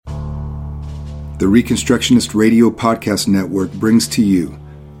the Reconstructionist Radio Podcast Network brings to you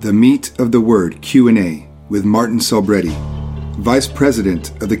the Meat of the Word Q&A with Martin Salbretti, Vice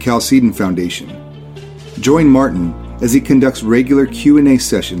President of the Chalcedon Foundation. Join Martin as he conducts regular Q&A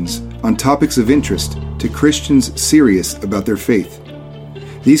sessions on topics of interest to Christians serious about their faith.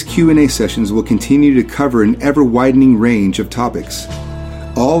 These Q&A sessions will continue to cover an ever-widening range of topics,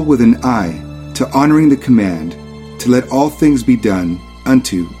 all with an eye to honoring the command to let all things be done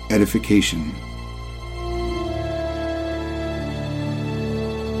unto edification.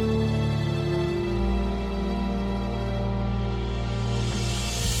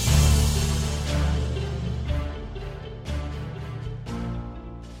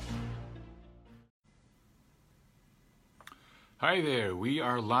 Hi there, we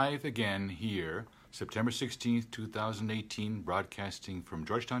are live again here, September 16th, 2018, broadcasting from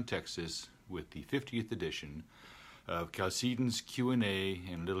Georgetown, Texas, with the 50th edition of Chalcedon's Q&A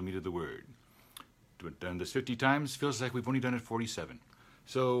and Little Meat of the Word. Done this 50 times, feels like we've only done it 47.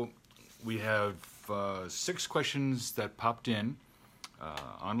 So we have 6 questions that popped in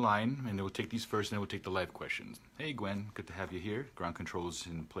online, and we'll take these first, and then we'll take the live questions. Hey Gwen, good to have you here. Ground controls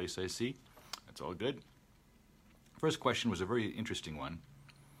in place, I see. That's all good. First question was a very interesting one.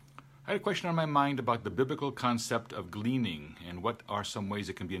 I had a question on my mind about the biblical concept of gleaning and what are some ways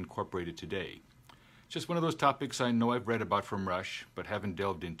it can be incorporated today. It's just one of those topics I know I've read about from Rush, but haven't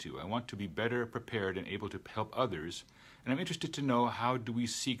delved into. I want to be better prepared and able to help others, and I'm interested to know how do we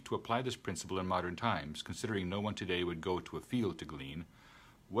seek to apply this principle in modern times, considering no one today would go to a field to glean.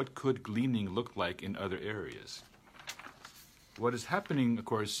 What could gleaning look like in other areas? What is happening, of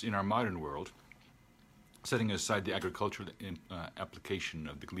course, in our modern world, setting aside the agricultural application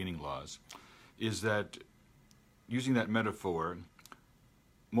of the gleaning laws, is that, using that metaphor,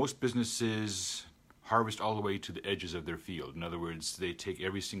 most businesses harvest all the way to the edges of their field. In other words, they take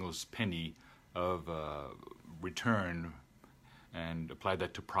every single penny of return and apply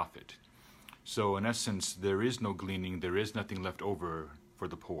that to profit. So in essence, there is no gleaning, there is nothing left over for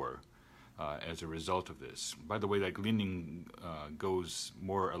the poor as a result of this. By the way, that gleaning goes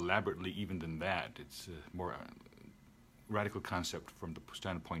more elaborately even than that. It's a more radical concept from the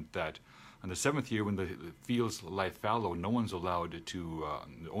standpoint that on the 7th year, when the fields lie fallow, no one's allowed to,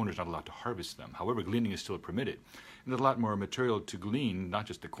 the owner's not allowed to harvest them. However, gleaning is still permitted. And there's a lot more material to glean, not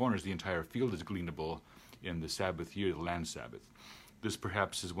just the corners, the entire field is gleanable in the Sabbath year, the land Sabbath. This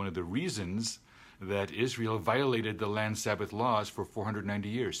perhaps is one of the reasons that Israel violated the land Sabbath laws for 490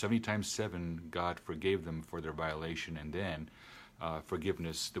 years. 70 times 7, God forgave them for their violation, and then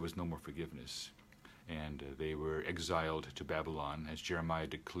forgiveness, there was no more forgiveness. And they were exiled to Babylon, as Jeremiah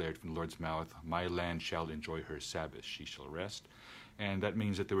declared from the Lord's mouth, "My land shall enjoy her Sabbath, she shall rest." And that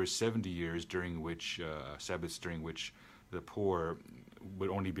means that there were 70 years during which, Sabbaths during which the poor would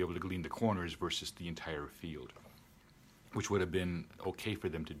only be able to glean the corners versus the entire field, which would have been okay for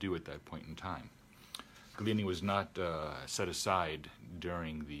them to do at that point in time. Gleaning was not set aside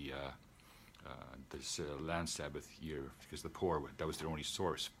during the this land Sabbath year because the poor, that was their only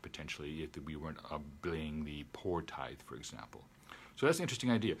source, potentially, if we weren't obeying the poor tithe, for example. So that's an interesting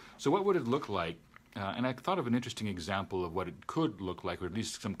idea. So what would it look like? And I thought of an interesting example of what it could look like, or at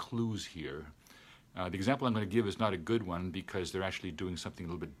least some clues here. The example I'm going to give is not a good one because they're actually doing something a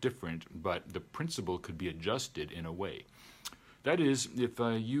little bit different, but the principle could be adjusted in a way. That is, if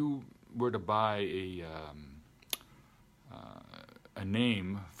you were to buy a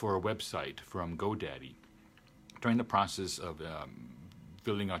name for a website from GoDaddy, during the process of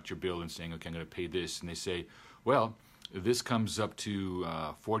filling out your bill and saying, okay, I'm going to pay this, and they say, well, this comes up to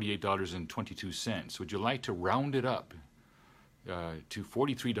 $48.22. Would you like to round it up to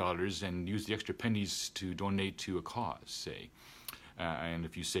 $43 and use the extra pennies to donate to a cause, say? And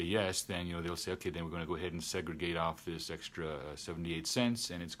if you say yes, then they'll say, okay, then we're going to go ahead and segregate off this extra 78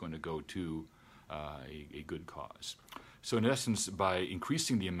 cents, and it's going to go to a good cause. So in essence, by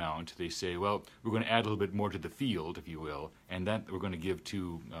increasing the amount, they say, well, we're going to add a little bit more to the field, if you will, and that we're going to give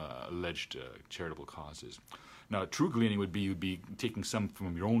to alleged charitable causes. Now, true gleaning would be you'd be taking some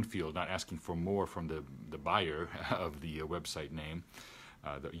from your own field, not asking for more from the buyer of the website name,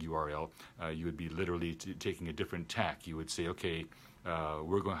 the URL. You would be literally taking a different tack. You would say, okay,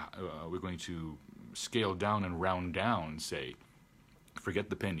 we're going to scale down and round down, say, forget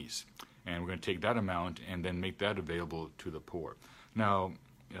the pennies, and we're going to take that amount and then make that available to the poor. Now,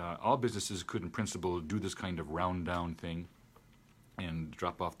 all businesses could, in principle, do this kind of round down thing and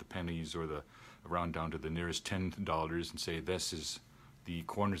drop off the pennies or the round down to the nearest $10 and say this is the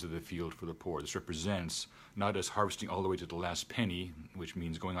corners of the field for the poor. This represents not us harvesting all the way to the last penny, which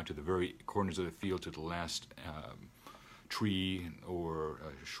means going out to the very corners of the field to the last tree or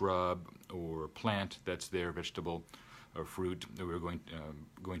shrub or plant that's there, vegetable or fruit, we're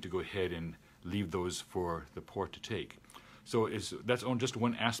going to go ahead and leave those for the poor to take. So that's just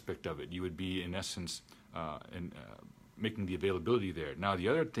one aspect of it. You would be, in essence, making the availability there. Now, the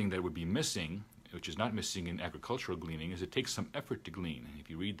other thing that would be missing, which is not missing in agricultural gleaning, is it takes some effort to glean. And if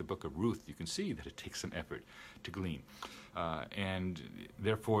you read the book of Ruth, you can see that it takes some effort to glean. And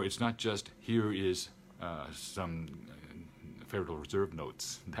therefore, it's not just, here is some Federal Reserve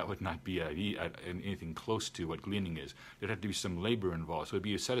notes. That would not be anything close to what gleaning is. There'd have to be some labor involved. So it would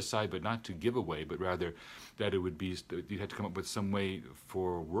be set aside, but not to give away, but rather that it would be, you'd have to come up with some way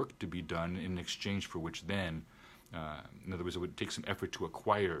for work to be done in exchange for which then, in other words, it would take some effort to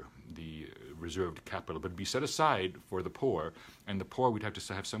acquire the reserved capital, but be set aside for the poor, and the poor would have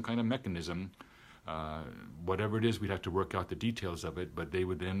to have some kind of mechanism. Whatever it is, we'd have to work out the details of it, but they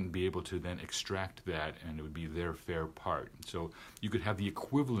would then be able to then extract that, and it would be their fair part. So you could have the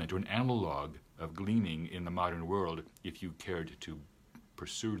equivalent or an analog of gleaning in the modern world if you cared to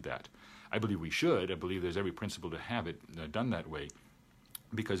pursue that. I believe we should. I believe there's every principle to have it done that way,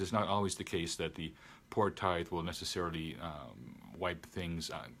 because it's not always the case that the poor tithe will necessarily wipe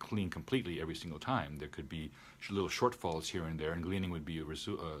things clean completely every single time. There could be little shortfalls here and there, and gleaning would be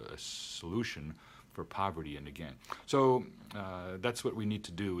a solution for poverty. And again, so that's what we need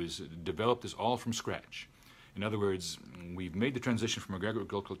to do, is develop this all from scratch. In other words, we've made the transition from an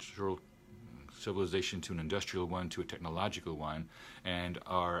agricultural civilization to an industrial one to a technological one, and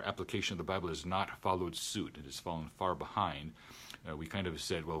our application of the Bible has not followed suit. It has fallen far behind. We kind of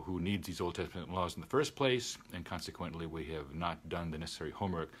said, well, who needs these Old Testament laws in the first place? And consequently, we have not done the necessary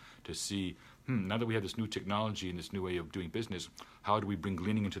homework to see, now that we have this new technology and this new way of doing business, how do we bring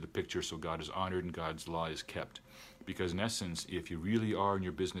gleaning into the picture so God is honored and God's law is kept? Because in essence, if you really are in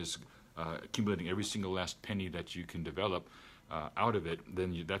your business accumulating every single last penny that you can develop out of it,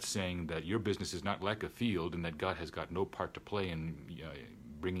 then that's saying that your business is not like a field, and that God has got no part to play in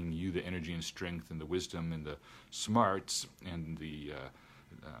bringing you the energy and strength and the wisdom and the smarts and the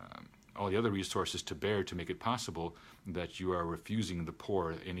all the other resources to bear to make it possible, that you are refusing the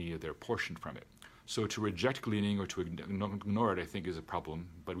poor any of their portion from it. So to reject gleaning or to ignore it, I think, is a problem.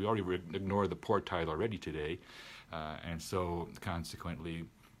 But we already ignore the poor tithe already today, and so consequently,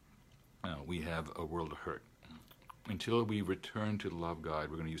 we have a world of hurt. Until we return to the love of God,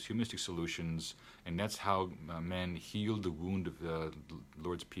 we're going to use humanistic solutions, and that's how men heal the wound of the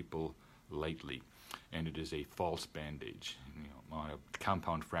Lord's people lightly. And it is a false bandage, on a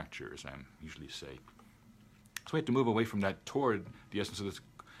compound fracture, as I usually say. So we have to move away from that toward the essence of this.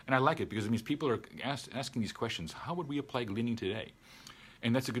 And I like it, because it means people are asking these questions. How would we apply gleaning today?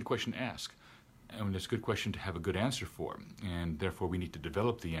 And that's a good question to ask. And it's a good question to have a good answer for, and therefore we need to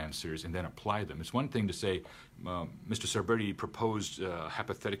develop the answers and then apply them. It's one thing to say, Mr. Sarberti proposed a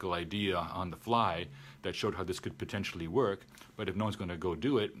hypothetical idea on the fly that showed how this could potentially work, but if no one's going to go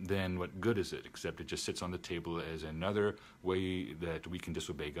do it, then what good is it, except it just sits on the table as another way that we can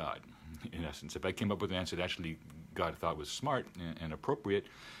disobey God, in essence. If I came up with an answer that actually God thought was smart and appropriate,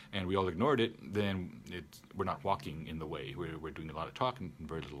 and we all ignored it, then we're not walking in the way. We're doing a lot of talk and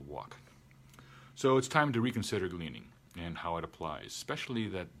very little walk. So it's time to reconsider gleaning and how it applies, especially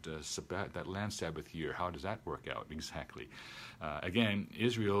that land Sabbath year. How does that work out exactly? Again,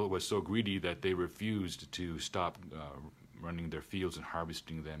 Israel was so greedy that they refused to stop running their fields and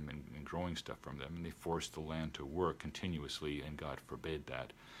harvesting them and growing stuff from them, and they forced the land to work continuously, and God forbade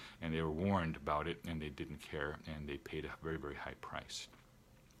that. And they were warned about it, and they didn't care, and they paid a very, very high price.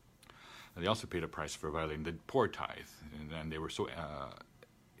 And they also paid a price for violating the poor tithe, and then they were so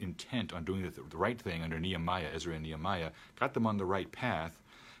intent on doing the right thing under Nehemiah, Ezra and Nehemiah, got them on the right path.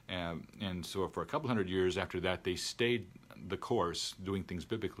 And so for a couple hundred years after that, they stayed the course, doing things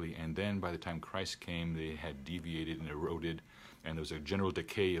biblically, and then by the time Christ came, they had deviated and eroded, and there was a general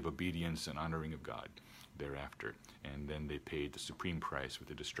decay of obedience and honoring of God thereafter. And then they paid the supreme price with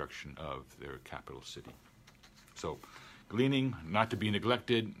the destruction of their capital city. So gleaning, not to be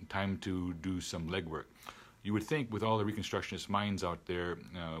neglected, time to do some legwork. You would think with all the Reconstructionist minds out there,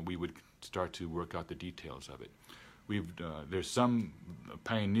 we would start to work out the details of it. There's some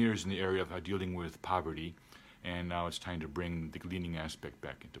pioneers in the area of dealing with poverty, and now it's time to bring the gleaning aspect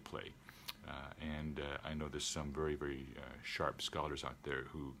back into play. And I know there's some very, very sharp scholars out there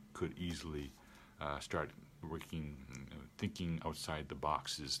who could easily start thinking outside the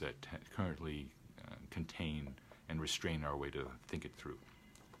boxes that currently contain and restrain our way to think it through.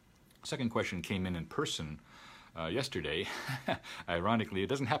 Second question came in person yesterday. Ironically, it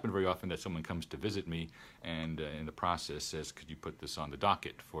doesn't happen very often that someone comes to visit me and in the process says, could you put this on the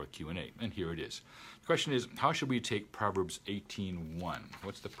docket for Q&A? And here it is. The question is, how should we take Proverbs 18:1?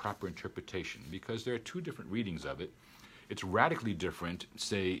 What's the proper interpretation? Because there are two different readings of it. It's radically different,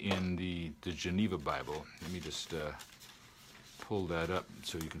 say, in the Geneva Bible. Let me just pull that up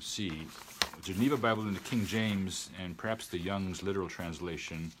so you can see. The Geneva Bible in the King James and perhaps the Young's literal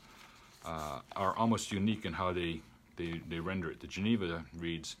translation are almost unique in how they render it. The Geneva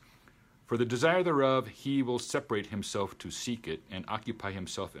reads, "For the desire thereof he will separate himself to seek it, and occupy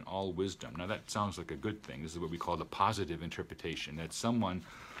himself in all wisdom." Now that sounds like a good thing. This is what we call the positive interpretation, that someone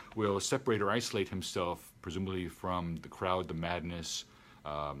will separate or isolate himself, presumably from the crowd, the madness,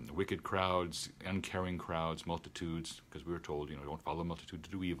 wicked crowds, uncaring crowds, multitudes, because we were told, don't follow the multitude to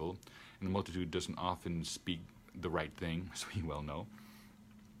do evil, and the multitude doesn't often speak the right thing, as we well know.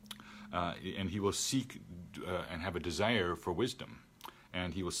 And he will seek and have a desire for wisdom,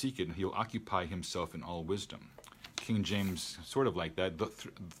 and he will seek it, and he will occupy himself in all wisdom. King James, sort of like that,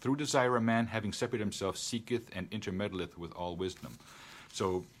 through desire a man, having separated himself, seeketh and intermeddleth with all wisdom.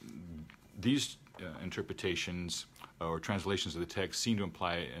 So these interpretations or translations of the text seem to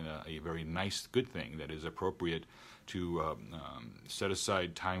imply a very nice, good thing that is appropriate to set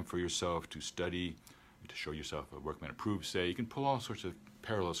aside time for yourself to study, to show yourself a workman approved, say. You can pull all sorts of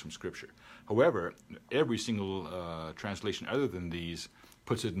parallels from Scripture. However, every single translation other than these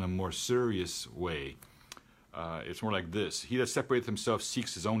puts it in a more serious way. It's more like this: "He that separateth himself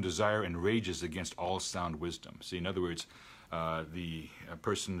seeks his own desire and rages against all sound wisdom." See, in other words, the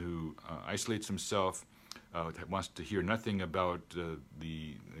person who isolates himself wants to hear nothing about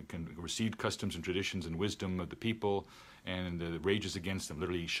the received customs and traditions and wisdom of the people, and rages against them,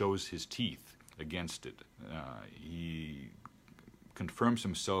 literally shows his teeth against it. He confirms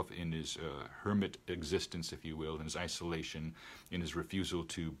himself in his hermit existence, if you will, in his isolation, in his refusal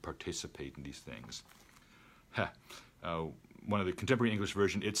to participate in these things. One of the contemporary English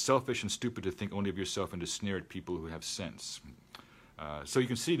version, "It's selfish and stupid to think only of yourself and to sneer at people who have sense." So you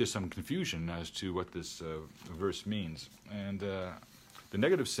can see there's some confusion as to what this verse means. And the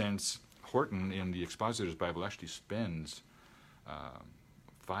negative sense, Horton in the Expositor's Bible actually spends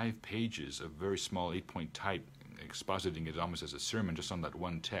 5 pages of very small 8-point type expositing it almost as a sermon just on that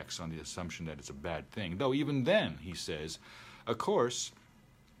one text, on the assumption that it's a bad thing. Though even then, he says, of course,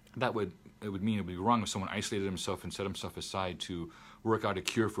 it would mean it would be wrong if someone isolated himself and set himself aside to work out a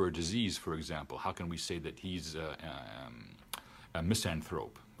cure for a disease, for example. How can we say that he's a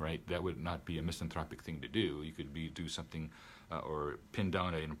misanthrope, right? That would not be a misanthropic thing to do. You could do something or pin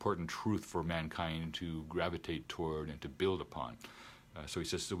down an important truth for mankind to gravitate toward and to build upon. So he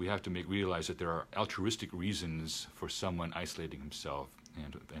says, so we have to realize that there are altruistic reasons for someone isolating himself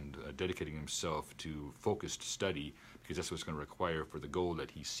and dedicating himself to focused study, because that's what it's going to require for the goal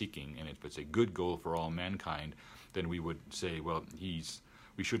that he's seeking. And if it's a good goal for all mankind, then we would say, well,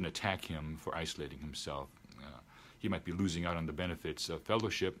 we shouldn't attack him for isolating himself. He might be losing out on the benefits of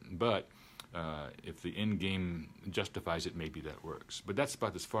fellowship, but if the end game justifies it, maybe that works. But that's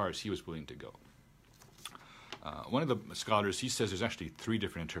about as far as he was willing to go. One of the scholars, he says there's actually 3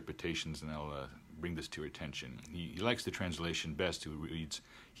 different interpretations, and I'll bring this to your attention. He likes the translation best, who reads,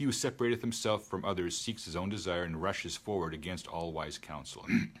 "He who separateth himself from others seeks his own desire and rushes forward against all wise counsel."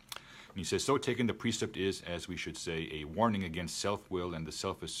 And he says, so taken, the precept is, as we should say, a warning against self-will and the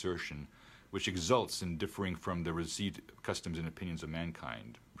self-assertion, which exults in differing from the received customs and opinions of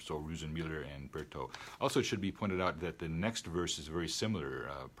mankind. So Rosenmüller and Berthaud. Also, it should be pointed out that the next verse is very similar.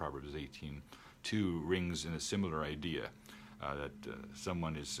 Proverbs 18:2 rings in a similar idea, that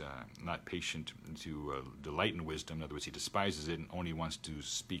someone is not patient to delight in wisdom. In other words, he despises it and only wants to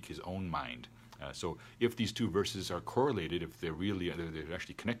speak his own mind. So if these 2 verses are correlated, if they're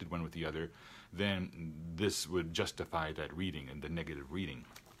actually connected one with the other, then this would justify that reading and the negative reading.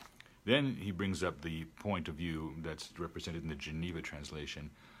 Then he brings up the point of view that's represented in the Geneva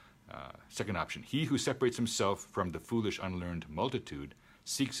translation. Second option, "He who separates himself from the foolish unlearned multitude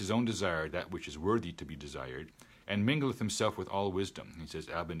seeks his own desire, that which is worthy to be desired, and mingleth himself with all wisdom." He says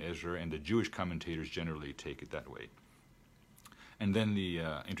Ibn Ezra and the Jewish commentators generally take it that way. And then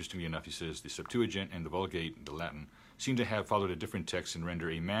interestingly enough, he says the Septuagint and the Vulgate, the Latin, seem to have followed a different text and render,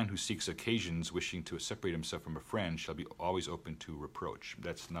 "A man who seeks occasions wishing to separate himself from a friend shall be always open to reproach."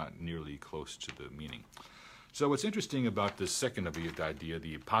 That's not nearly close to the meaning. So what's interesting about the second of the idea,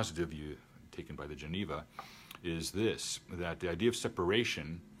 the positive view taken by the Geneva, is this, that the idea of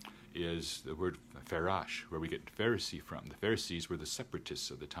separation is the word farash, where we get Pharisee from. The Pharisees were the separatists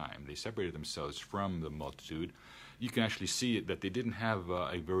of the time. They separated themselves from the multitude. You can actually see that they didn't have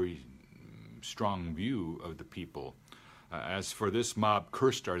a very strong view of the people. As for this mob,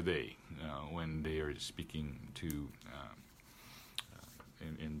 cursed are they, when they are speaking to,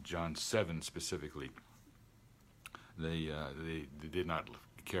 in John 7 specifically. They did not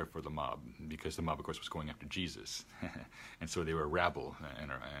care for the mob, because the mob, of course, was going after Jesus. And so they were a rabble,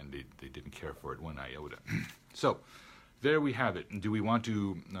 and they didn't care for it one iota. So there we have it. Do we want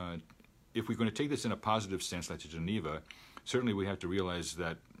to, if we're going to take this in a positive sense, like to Geneva, certainly we have to realize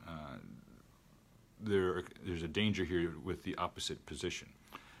that there's a danger here with the opposite position,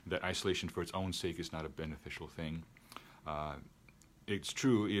 that isolation for its own sake is not a beneficial thing. It's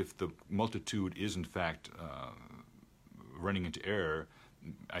true if the multitude is in fact running into error,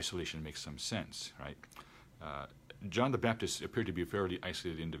 isolation makes some sense, right? John the Baptist appeared to be a fairly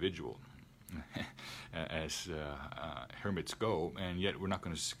isolated individual, as hermits go, and yet we're not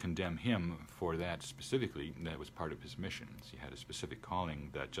going to condemn him for that specifically. That was part of his mission. He had a specific calling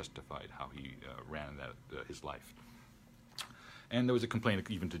that justified how he ran his life. And there was a complaint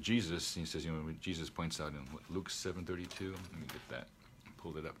even to Jesus. He says, when Jesus points out in Luke 7:32, let me get that,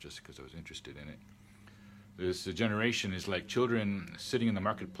 pulled it up just because I was interested in it. This generation is like children sitting in the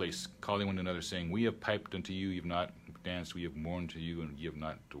marketplace, calling one another, saying, "We have piped unto you, you have not danced, we have mourned to you, and ye have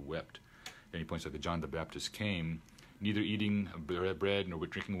not wept." Then he points out that John the Baptist came, neither eating bread nor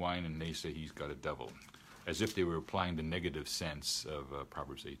drinking wine, and they say he's got a devil, as if they were applying the negative sense of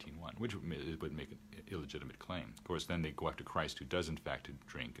Proverbs 18:1, which would make an illegitimate claim. Of course, then they go after Christ, who does in fact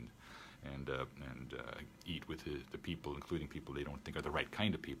drink and eat with the people, including people they don't think are the right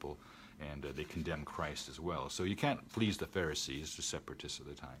kind of people, and they condemn Christ as well. So you can't please the Pharisees, the separatists of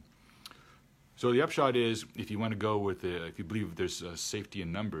the time. So the upshot is, if you want to go with if you believe there's safety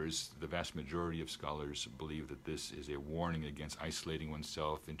in numbers, the vast majority of scholars believe that this is a warning against isolating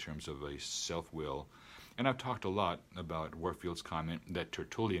oneself in terms of a self-will. And I've talked a lot about Warfield's comment that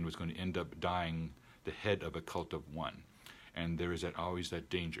Tertullian was going to end up dying the head of a cult of one. And there is always that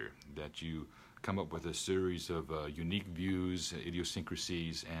danger that you come up with a series of unique views,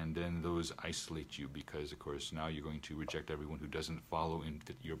 idiosyncrasies, and then those isolate you because, of course, now you're going to reject everyone who doesn't follow and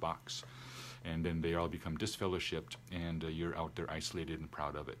fit your box. And then they all become disfellowshipped, and you're out there isolated and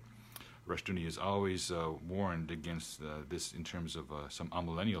proud of it. Rushdoony has always warned against this in terms of some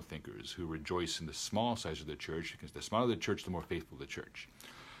amillennial thinkers who rejoice in the small size of the church, because the smaller the church, the more faithful the church.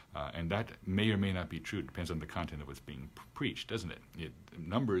 And that may or may not be true. It depends on the content of what's being preached, doesn't it?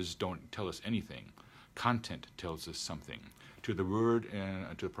 Numbers don't tell us anything. Content tells us something. To the word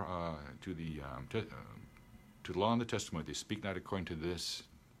and to the law and the testimony, they speak not according to this.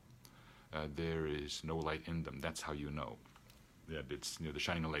 There is no light in them. That's how you know that it's the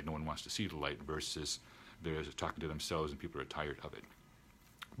shining of light. No one wants to see the light, versus they're talking to themselves and people are tired of it.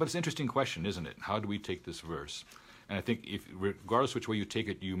 But it's an interesting question, isn't it? How do we take this verse? And I think regardless which way you take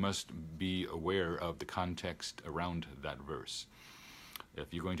it, you must be aware of the context around that verse.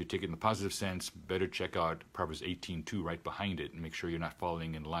 If you're going to take it in the positive sense, better check out Proverbs 18:2 right behind it and make sure you're not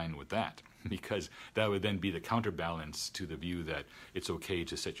falling in line with that, because that would then be the counterbalance to the view that it's okay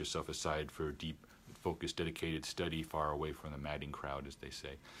to set yourself aside for deep, focused, dedicated study far away from the madding crowd, as they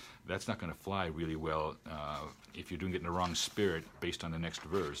say. That's not going to fly really well if you're doing it in the wrong spirit based on the next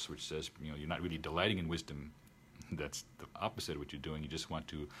verse, which says you're not really delighting in wisdom. That's the opposite of what you're doing. You just want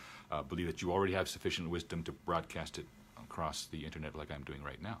to believe that you already have sufficient wisdom to broadcast it across the internet like I'm doing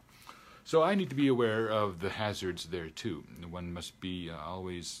right now. So I need to be aware of the hazards there too. One must be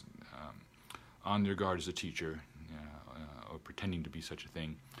always on their guard as a teacher, or pretending to be such a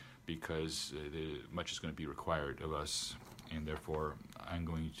thing, because much is going to be required of us, and therefore I'm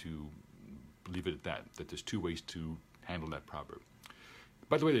going to leave it at that there's two ways to handle that proverb.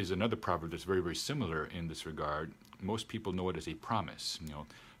 By the way, there's another proverb that's very, very similar in this regard. Most people know it as a promise.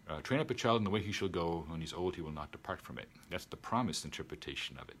 Train up a child in the way he shall go. When he's old, he will not depart from it. That's the promise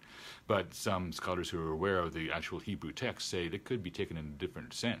interpretation of it. But some scholars who are aware of the actual Hebrew text say it could be taken in a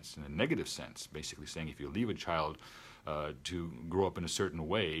different sense, in a negative sense, basically saying if you leave a child to grow up in a certain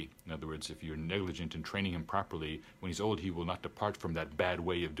way, in other words, if you're negligent in training him properly, when he's old, he will not depart from that bad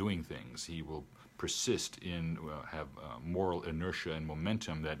way of doing things. He will persist in have moral inertia and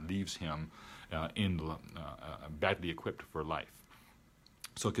momentum that leaves him badly equipped for life.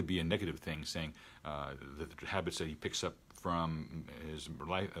 So it could be a negative thing, saying the habits that he picks up from his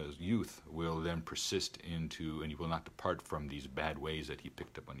life as youth will then persist into, and he will not depart from these bad ways that he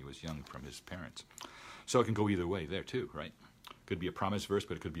picked up when he was young from his parents. So it can go either way there too, right? Could be a promise verse,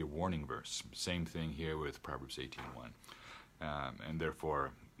 but it could be a warning verse. Same thing here with Proverbs 18:1. And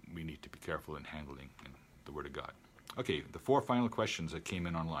therefore, we need to be careful in handling the Word of God. Okay, the four final questions that came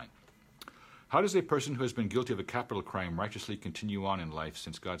in online. How does a person who has been guilty of a capital crime righteously continue on in life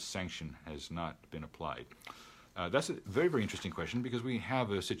since God's sanction has not been applied? That's a very, very interesting question, because we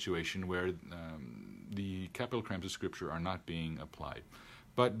have a situation where the capital crimes of Scripture are not being applied.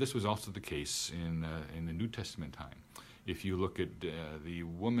 But this was also the case in the New Testament time. If you look at the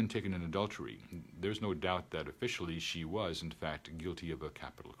woman taken in adultery, there's no doubt that officially she was, in fact, guilty of a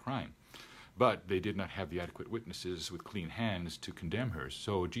capital crime. But they did not have the adequate witnesses with clean hands to condemn her.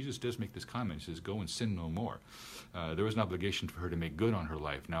 So Jesus does make this comment. He says, go and sin no more. There was an obligation for her to make good on her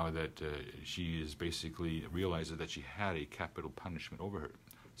life now that she is basically realizes that she had a capital punishment over her.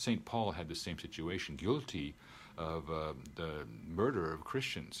 St. Paul had the same situation, guilty of the murder of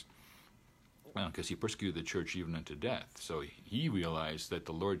Christians, because he persecuted the church even unto death. So he realized that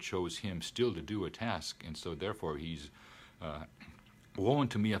the Lord chose him still to do a task, and so therefore he's woe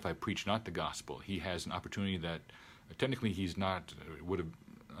unto me if I preach not the gospel. He has an opportunity that technically he's not, would have,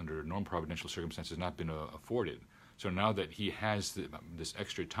 under normal providential circumstances, not been afforded. So now that he has this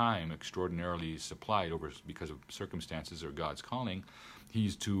extra time extraordinarily supplied because of circumstances or God's calling,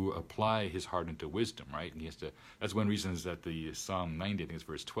 he's to apply his heart into wisdom, right? And he has to. That's one reason is that the Psalm 90, I think it's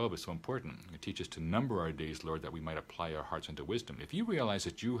verse 12, is so important. It teaches to number our days, Lord, that we might apply our hearts unto wisdom. If you realize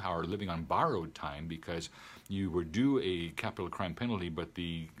that you are living on borrowed time because you were due a capital crime penalty, but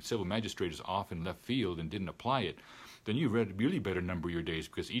the civil magistrate is off in left field and didn't apply it, then you really better number your days,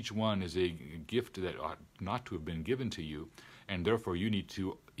 because each one is a gift that ought not to have been given to you, and therefore you need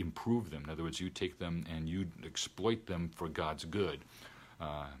to improve them. In other words, you take them and you exploit them for God's good,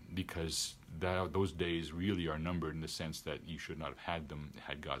 because those days really are numbered in the sense that you should not have had them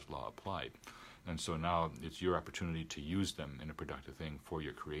had God's law applied. And so now it's your opportunity to use them in a productive thing for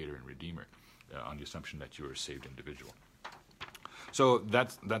your Creator and Redeemer, on the assumption that you are a saved individual. So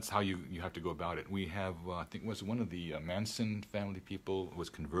that's how you have to go about it. We have, I think it was one of the Manson family people was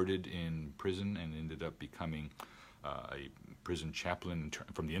converted in prison and ended up becoming a prison chaplain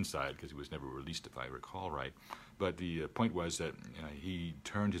from the inside, because he was never released, if I recall right. But the point was that he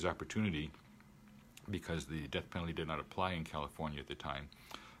turned his opportunity, because the death penalty did not apply in California at the time,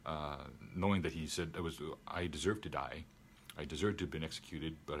 knowing that he said, I deserve to die. I deserve to have been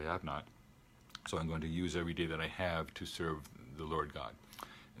executed, but I have not. So I'm going to use every day that I have to serve the Lord God.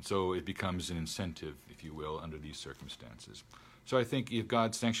 And so it becomes an incentive, if you will, under these circumstances. So I think if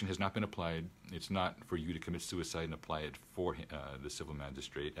God's sanction has not been applied, it's not for you to commit suicide and apply it for the civil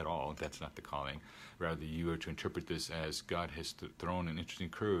magistrate at all. That's not the calling. Rather, you are to interpret this as God has thrown an interesting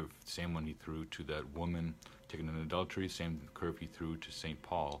curve, the same one he threw to that woman taken in adultery, same curve he threw to St.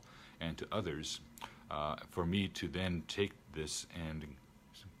 Paul and to others, for me to then take this and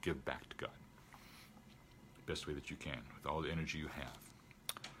give back to God best way that you can with all the energy you have.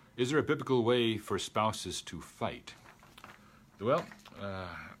 Is there a biblical way for spouses to fight? Well,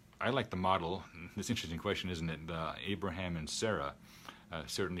 I like the model. It's an interesting question, isn't it? Abraham and Sarah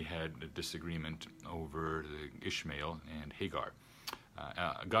certainly had a disagreement over Ishmael and Hagar.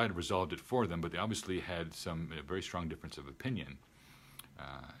 God resolved it for them, but they obviously had some very strong difference of opinion.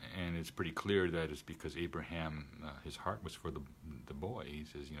 And it's pretty clear that it's because Abraham, his heart was for the boy. He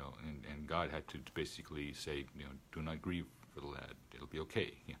says, and God had to basically say, do not grieve for the lad. It'll be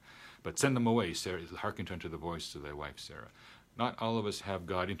okay. But send them away. Sarah, hearken unto the voice of thy wife Sarah. Not all of us have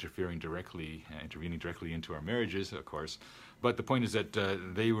God intervening directly into our marriages, of course. But the point is that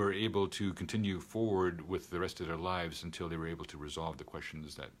they were able to continue forward with the rest of their lives until they were able to resolve the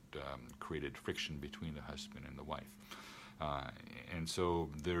questions that created friction between the husband and the wife. And so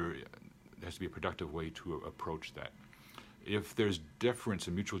there has to be a productive way to approach that. If there's deference,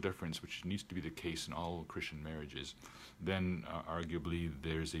 a mutual deference, which needs to be the case in all Christian marriages, then arguably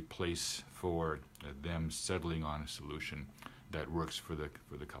there's a place for them settling on a solution that works for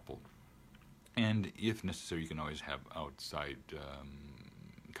the couple. And if necessary, you can always have outside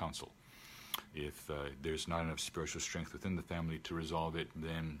counsel. If there's not enough spiritual strength within the family to resolve it,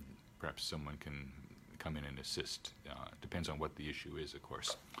 then perhaps someone can come in and assist. Depends on what the issue is, of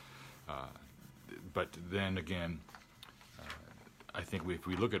course. But then again, I think if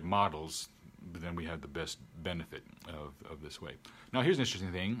we look at models, then we have the best benefit of this way. Now, here's an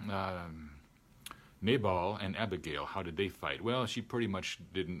interesting thing. Nabal and Abigail, how did they fight? Well, she pretty much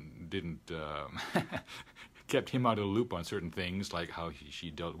didn't kept him out of the loop on certain things, like how she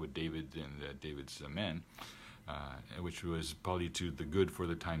dealt with David and David's men, which was probably to the good for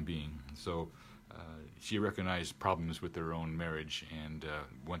the time being. So she recognized problems with her own marriage and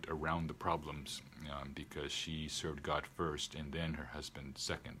went around the problems because she served God first and then her husband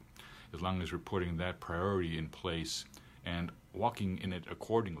second. As long as we're putting that priority in place and walking in it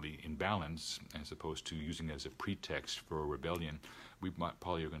accordingly in balance, as opposed to using it as a pretext for rebellion, we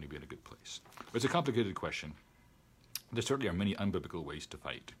probably are going to be in a good place. But it's a complicated question. There certainly are many unbiblical ways to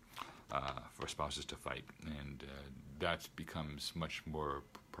fight, for spouses to fight, and that becomes much more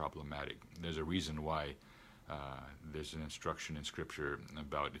problematic. There's a reason why there's an instruction in Scripture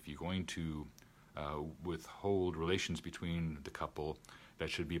about if you're going to withhold relations between the couple, that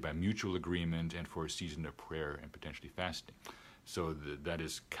should be by mutual agreement and for a season of prayer and potentially fasting. So that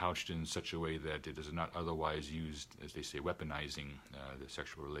is couched in such a way that it is not otherwise used, as they say, weaponizing the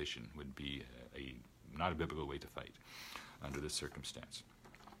sexual relation would be not a biblical way to fight under this circumstance.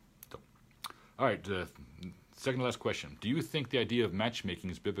 So, all right, second to last question. Do you think the idea of matchmaking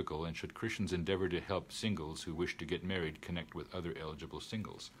is biblical, and should Christians endeavor to help singles who wish to get married connect with other eligible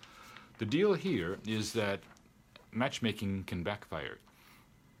singles? The deal here is that matchmaking can backfire.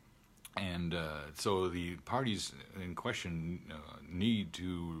 And so the parties in question need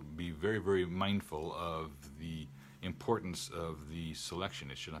to be very, very mindful of the importance of the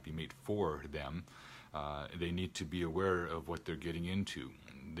selection. It should not be made for them. They need to be aware of what they're getting into.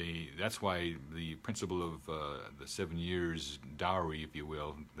 That's why the principle of the 7 years dowry, if you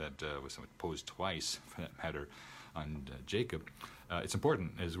will, that was posed twice, for that matter, on Jacob. It's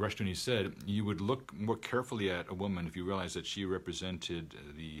important. As Rushdoony said, you would look more carefully at a woman if you realize that she represented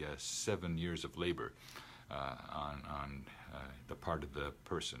the 7 years of labor on the part of the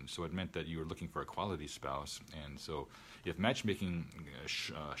person. So it meant that you were looking for a quality spouse. And so if matchmaking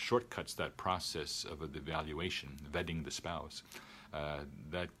shortcuts that process of the evaluation, vetting the spouse,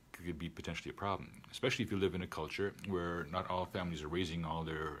 that could be potentially a problem, especially if you live in a culture where not all families are raising all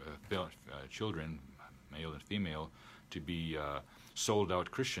their children, male and female, to be sold-out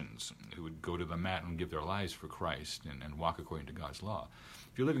Christians who would go to the mat and give their lives for Christ and walk according to God's law.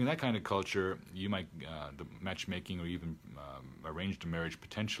 If you're living in that kind of culture, you might, the matchmaking or even arranged marriage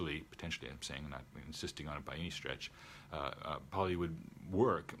potentially I'm saying, I'm not insisting on it by any stretch, probably would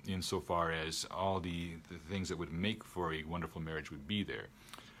work insofar as all the things that would make for a wonderful marriage would be there.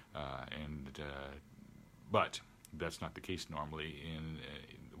 But that's not the case normally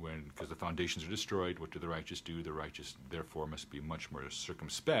because the foundations are destroyed. What do the righteous do? The righteous, therefore, must be much more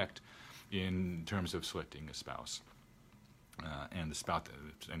circumspect in terms of selecting a spouse. And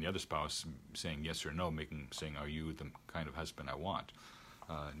the other spouse saying yes or no, saying, are you the kind of husband I want?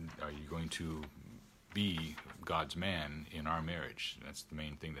 Are you going to be God's man in our marriage? That's the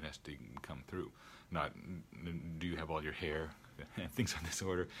main thing that has to come through. Not, do you have all your hair? Things of this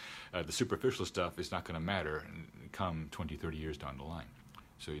order. The superficial stuff is not going to matter come 20, 30 years down the line.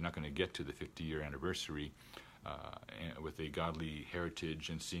 So you're not going to get to the 50-year anniversary with a godly heritage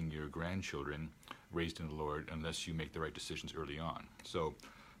and seeing your grandchildren raised in the Lord unless you make the right decisions early on. So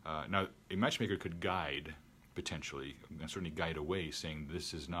now a matchmaker could guide, potentially, and certainly guide away, saying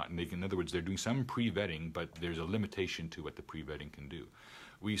this is not, in other words, they're doing some pre-vetting, but there's a limitation to what the pre-vetting can do.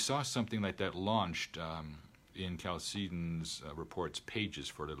 We saw something like that launched in Chalcedon's reports pages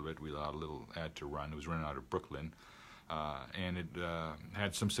for a little bit. We allowed a little ad to run. It was running out of Brooklyn, and it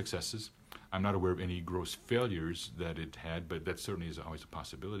had some successes. I'm not aware of any gross failures that it had, but that certainly is always a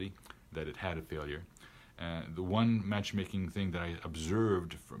possibility that it had a failure. The one matchmaking thing that I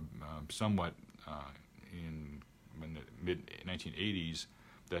observed from somewhat in the mid-1980s,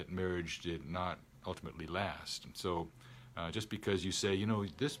 that marriage did not ultimately last. And so just because you say,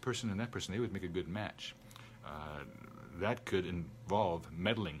 this person and that person, they would make a good match, that could involve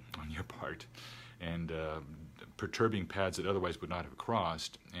meddling on your part and perturbing paths that otherwise would not have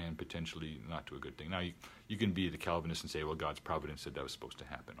crossed, and potentially not to a good thing. Now, you can be the Calvinist and say, well, God's providence said that was supposed to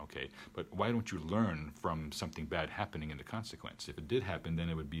happen, okay? But why don't you learn from something bad happening in the consequence? If it did happen, then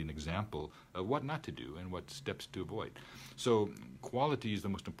it would be an example of what not to do and what steps to avoid. So quality is the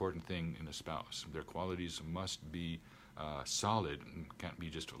most important thing in a spouse. Their qualities must be solid, can't be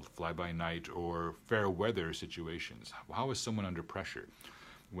just fly-by-night or fair weather situations. How is someone under pressure?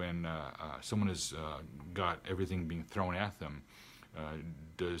 When someone has got everything being thrown at them,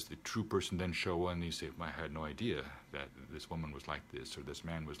 does the true person then show up and you say, I had no idea that this woman was like this or this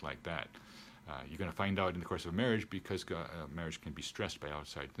man was like that? You're going to find out in the course of marriage, because marriage can be stressed by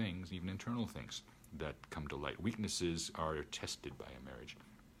outside things, even internal things that come to light. Weaknesses are tested by a marriage.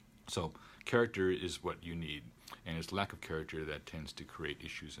 So character is what you need, and it's lack of character that tends to create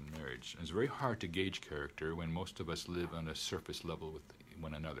issues in marriage. And it's very hard to gauge character when most of us live on a surface level with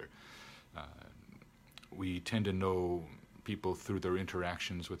one another. We tend to know people through their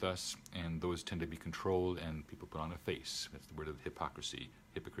interactions with us, and those tend to be controlled, and people put on a face. That's the word of hypocrisy.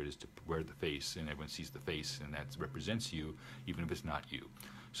 Hypocrite is to wear the face, and everyone sees the face, and that represents you, even if it's not you.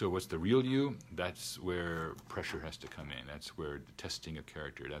 So what's the real you? That's where pressure has to come in. That's where the testing of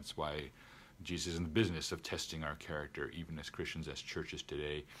character. That's why Jesus is in the business of testing our character, even as Christians, as churches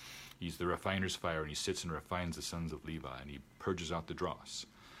today. He's the refiner's fire, and he sits and refines the sons of Levi, and he purges out the dross.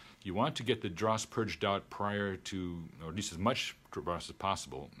 You want to get the dross purged out prior to, or at least as much dross as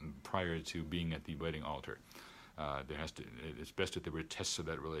possible, prior to being at the wedding altar. It's best that there were tests of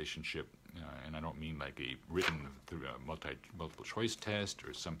that relationship, and I don't mean like a written through a multiple choice test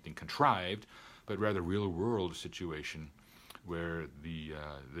or something contrived, but rather real world situation where the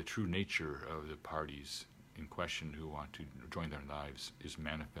true nature of the parties in question who want to join their lives is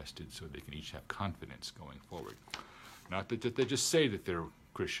manifested, so they can each have confidence going forward. Not that they just say that they're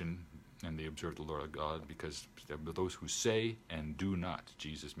Christian and they observe the Lord of God, because there are those who say and do not.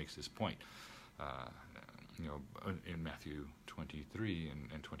 Jesus makes this point. In Matthew 23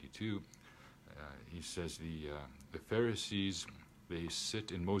 and 22, he says the Pharisees, they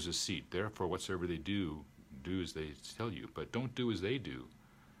sit in Moses' seat. Therefore, whatsoever they do as they tell you, but don't do as they do,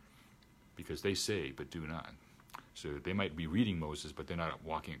 because they say but do not. So they might be reading Moses, but they're not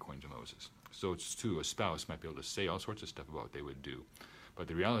walking according to Moses. So it's too, a spouse might be able to say all sorts of stuff about what they would do. But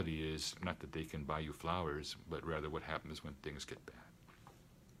the reality is not that they can buy you flowers, but rather what happens when things get bad.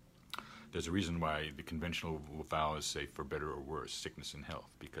 There's a reason why the conventional vows say for better or worse, sickness and health,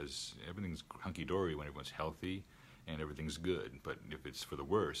 because everything's hunky-dory when everyone's healthy and everything's good. But if it's for the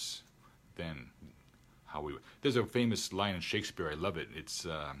worse, then there's a famous line in Shakespeare, I love it. It's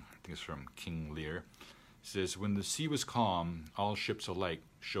I think it's from King Lear. It says, "When the sea was calm, all ships alike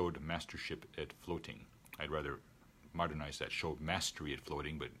showed mastership at floating." I'd rather modernize that, showed mastery at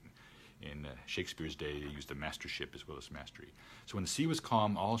floating, but in Shakespeare's day, they used the mastership as well as mastery. So when the sea was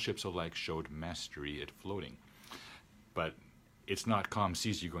calm, all ships alike showed mastery at floating. But it's not calm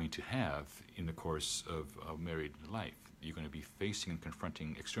seas you're going to have in the course of married life. You're going to be facing and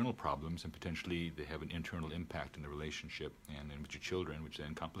confronting external problems, and potentially they have an internal impact in the relationship and then with your children, which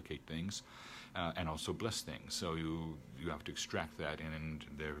then complicate things and also bless things. So you have to extract that, and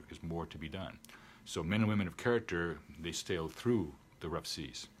there is more to be done. So men and women of character, they sail through the rough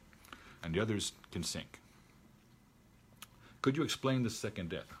seas, and the others can sink. Could you explain the second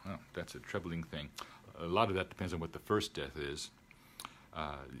death? Oh, that's a troubling thing. A lot of that depends on what the first death is.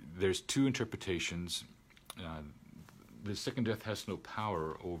 There's two interpretations. The second death has no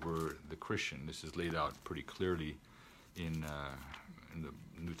power over the Christian. This is laid out pretty clearly in the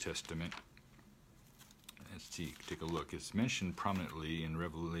New Testament. Let's see, take a look. It's mentioned prominently in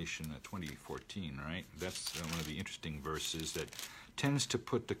Revelation 20:14, right? That's one of the interesting verses that tends to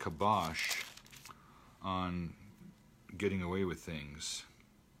put the kibosh on getting away with things.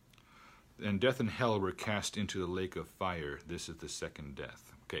 And death and hell were cast into the lake of fire. This is the second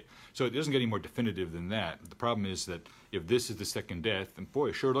death. Okay, so it doesn't get any more definitive than that. The problem is that if this is the second death, and boy,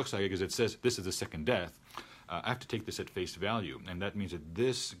 it sure looks like it because it says this is the second death, I have to take this at face value. And that means that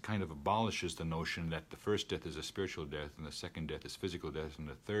this kind of abolishes the notion that the first death is a spiritual death, and the second death is physical death, and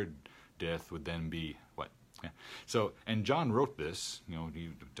the third death would then be what? Yeah. So, and John wrote this, he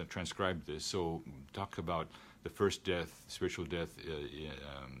transcribed this, so talk about the first death, spiritual death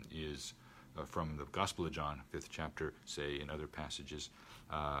is from the Gospel of John, 5th chapter, say, in other passages,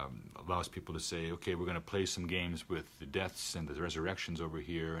 allows people to say, okay, we're going to play some games with the deaths and the resurrections over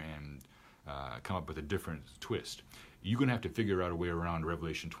here and come up with a different twist. You're going to have to figure out a way around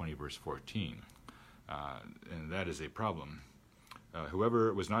Revelation 20, verse 14, and that is a problem.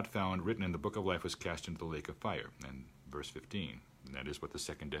 Whoever was not found written in the book of life was cast into the lake of fire, and verse 15. And that is what the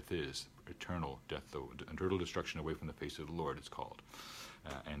second death is, eternal death, eternal destruction away from the face of the Lord, it's called.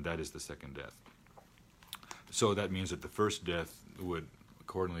 And that is the second death. So that means that the first death would,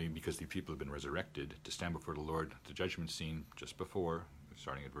 accordingly, because the people have been resurrected, to stand before the Lord, the judgment scene just before,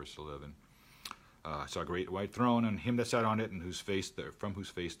 starting at verse 11, saw a great white throne, and him that sat on it, and from whose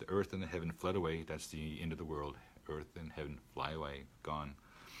face the earth and the heaven fled away. That's the end of the world. Earth and heaven fly away, gone.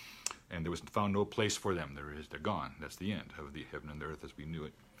 And there was found no place for them. They're gone. That's the end of the heaven and the earth as we knew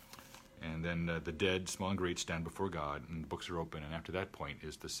it. And then the dead, small and great, stand before God, and the books are open, and after that point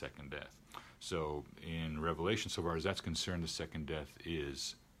is the second death. So in Revelation, so far as that's concerned, the second death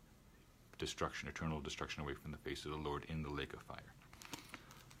is destruction, eternal destruction away from the face of the Lord in the lake of fire.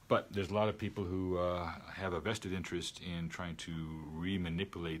 But there's a lot of people who have a vested interest in trying to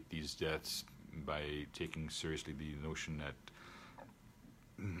re-manipulate these deaths by taking seriously the notion that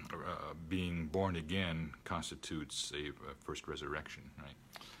being born again constitutes a first resurrection, right?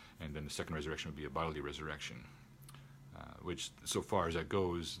 And then the second resurrection would be a bodily resurrection. which, so far as that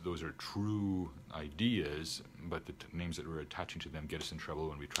goes, those are true ideas, but the names that we're attaching to them get us in trouble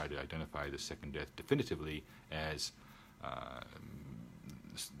when we try to identify the second death definitively as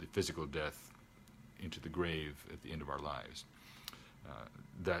the physical death into the grave at the end of our lives.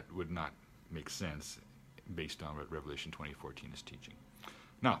 That would not make sense based on what Revelation 20:14 is teaching.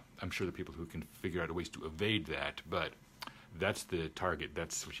 Now, I'm sure there are people who can figure out ways to evade that, but that's the target.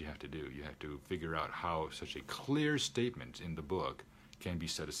 That's what you have to do. You have to figure out how such a clear statement in the book can be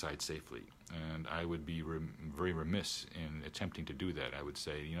set aside safely. And I would be very remiss in attempting to do that. I would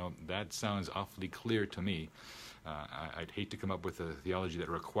say, that sounds awfully clear to me. I'd hate to come up with a theology that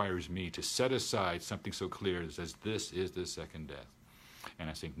requires me to set aside something so clear that says this is the second death. And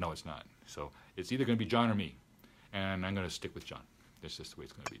I think, no, it's not. So it's either going to be John or me. And I'm going to stick with John. That's just the way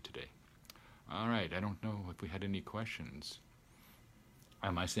it's going to be today. All right, I don't know if we had any questions.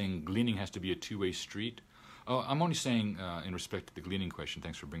 Am I saying gleaning has to be a two-way street? Oh, I'm only saying, in respect to the gleaning question,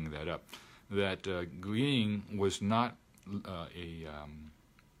 thanks for bringing that up, that gleaning was not a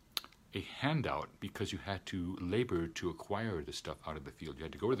handout because you had to labor to acquire the stuff out of the field. You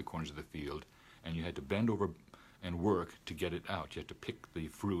had to go to the corners of the field, and you had to bend over and work to get it out. You had to pick the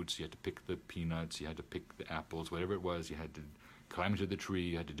fruits, you had to pick the peanuts, you had to pick the apples, whatever it was. You had to climb into the tree,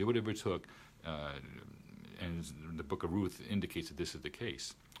 you had to do whatever it took. And the book of Ruth indicates that this is the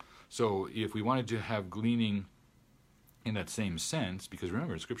case. So if we wanted to have gleaning in that same sense, because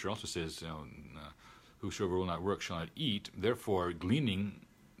remember, Scripture also says, whosoever will not work shall not eat. Therefore, gleaning,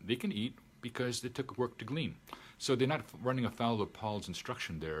 they can eat because it took work to glean. So they're not running afoul of Paul's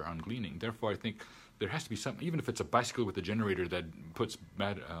instruction there on gleaning. Therefore, I think there has to be something, even if it's a bicycle with a generator that puts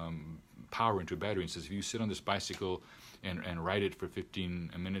power into a battery and says, if you sit on this bicycle and ride it for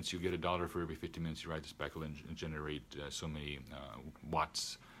 15 minutes, you get $1 for every 15 minutes you ride this bicycle and generate so many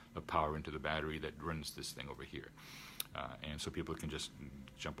watts of power into the battery that runs this thing over here. And so people can just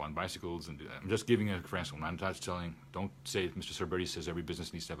jump on bicycles and do that. I'm just giving a example. I'm not telling, don't say Mr. Sorbetti says every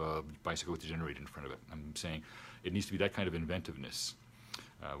business needs to have a bicycle with a generator in front of it. I'm saying it needs to be that kind of inventiveness.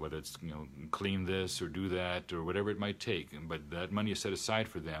 Whether it's clean this or do that or whatever it might take, but that money is set aside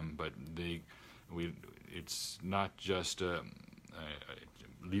for them. But it's not just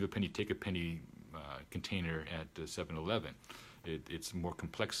leave a penny, take a penny container at 7-Eleven. It's more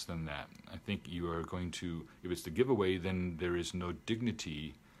complex than that. I think you are going to, if it's the giveaway, then there is no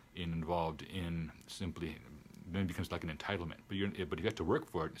dignity involved in simply. Then it becomes like an entitlement. But if you have to work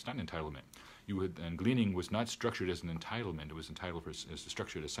for it, it's not an entitlement. And gleaning was not structured as an entitlement. It was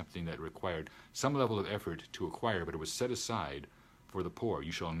structured as something that required some level of effort to acquire, but it was set aside for the poor.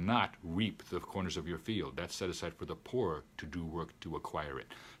 You shall not reap the corners of your field. That's set aside for the poor to do work to acquire it.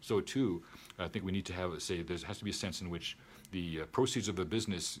 So too, I think we need to there has to be a sense in which the proceeds of the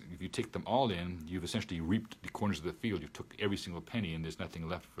business, if you take them all in, you've essentially reaped the corners of the field. You took every single penny, and there's nothing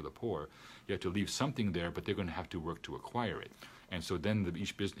left for the poor. You have to leave something there, but they're going to have to work to acquire it. And so then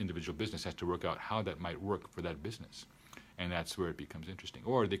each individual business has to work out how that might work for that business. And that's where it becomes interesting.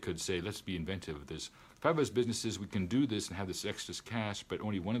 Or they could say, let's be inventive. There's 5 of us businesses, we can do this and have this extra cash, but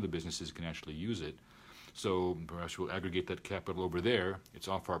only one of the businesses can actually use it. So perhaps we'll aggregate that capital over there. It's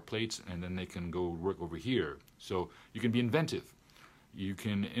off our plates, and then they can go work over here. So you can be inventive. You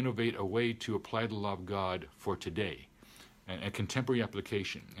can innovate a way to apply the law of God for today, and a contemporary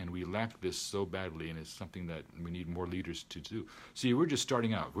application. And we lack this so badly, and it's something that we need more leaders to do. See, we're just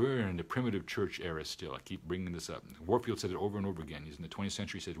starting out. We're in the primitive church era still. I keep bringing this up. Warfield said it over and over again. He's in the 20th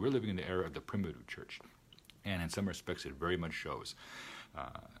century. He said, we're living in the era of the primitive church. And in some respects, it very much shows.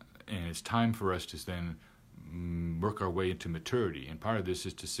 And it's time for us to then work our way into maturity. And part of this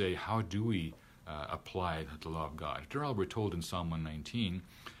is to say, how do we apply the law of God? After all, we're told in Psalm 119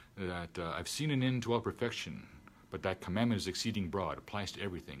 that I've seen an end to all perfection, but that commandment is exceeding broad, applies to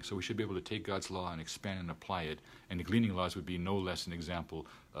everything. So we should be able to take God's law and expand and apply it. And the gleaning laws would be no less an example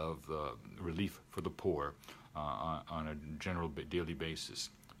of relief for the poor on a general daily basis.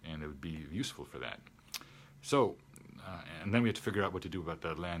 And it would be useful for that. So, and then we have to figure out what to do about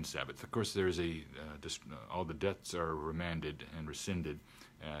that land Sabbath. Of course, there is all the debts are remanded and rescinded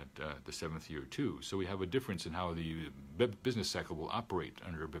at the 7th year too. So we have a difference in how the business cycle will operate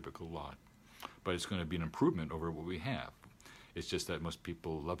under biblical law. But it's going to be an improvement over what we have. It's just that most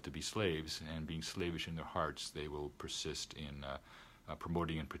people love to be slaves, and being slavish in their hearts, they will persist in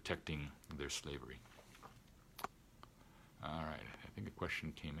promoting and protecting their slavery. All right, I think a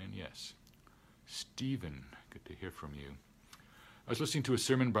question came in. Yes. Stephen, good to hear from you. I was listening to a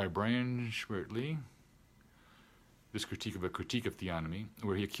sermon by Brian Schwertley, this critique of theonomy,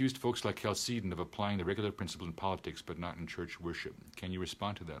 where he accused folks like Chalcedon of applying the regular principle in politics but not in church worship. Can you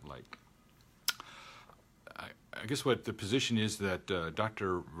respond to that, I guess what the position is that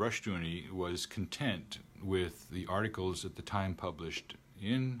Dr. Rushdoony was content with the articles at the time published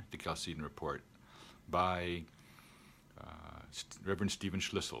in the Chalcedon Report by Reverend Stephen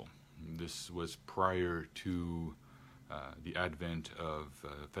Schlissel. This was prior to the advent of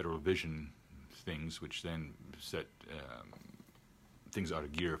Federal Vision things, which then set things out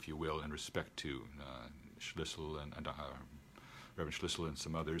of gear, if you will, in respect to Schlissel and Reverend Schlissel and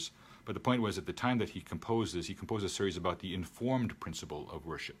some others. But the point was, at the time that he composed this, he composed a series about the informed principle of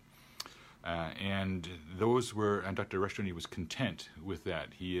worship. And Dr. Rushdoony was content with that.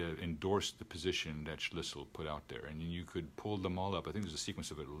 He endorsed the position that Schlissel put out there. And you could pull them all up. I think there's a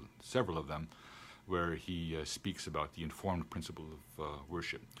sequence of several of them, where he speaks about the informed principle of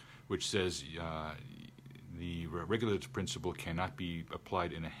worship, which says the regulative principle cannot be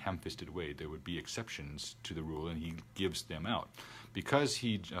applied in a ham-fisted way. There would be exceptions to the rule, and he gives them out. Because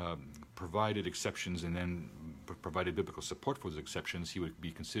he provided exceptions and then provided biblical support for those exceptions, he would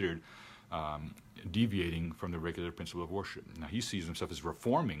be considered deviating from the regular principle of worship. Now, he sees himself as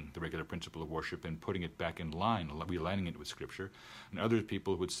reforming the regular principle of worship and putting it back in line, realigning it with Scripture. And other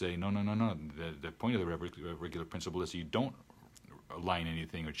people would say, no. The point of the regular principle is you don't align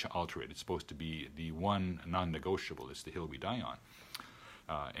anything or alter it. It's supposed to be the one non-negotiable. It's the hill we die on.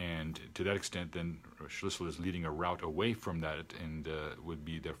 And to that extent, then Schlissel is leading a route away from that and would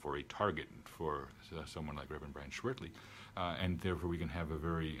be therefore a target for someone like Reverend Brian Schwertley. And therefore we can have a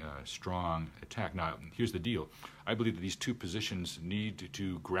very strong attack. Now, here's the deal. I believe that these two positions need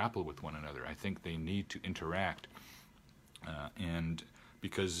to grapple with one another. I think they need to interact, and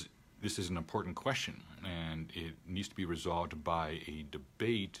because this is an important question, and it needs to be resolved by a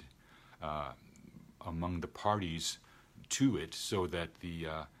debate among the parties to it, so that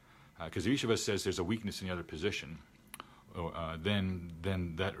because each of us says there's a weakness in the other position, then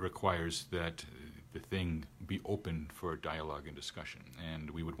that requires that the thing be open for dialogue and discussion. And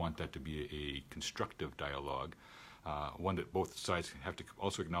we would want that to be a constructive dialogue, one that both sides have to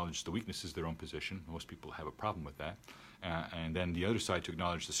also acknowledge the weaknesses of their own position. Most people have a problem with that. And then the other side to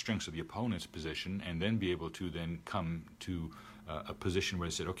acknowledge the strengths of the opponent's position, and then be able to then come to a position where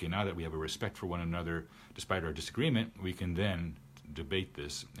they said, okay, now that we have a respect for one another, despite our disagreement, we can then debate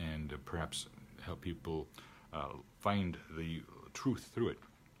this and perhaps help people find the truth through it.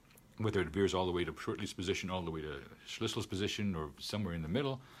 Whether it veers all the way to Schwertley's position, all the way to Schlissel's position, or somewhere in the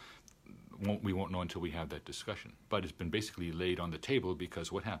middle, we won't know until we have that discussion. But it's been basically laid on the table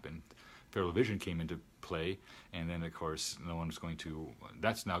because what happened? Federal Vision came into play, and then, of course,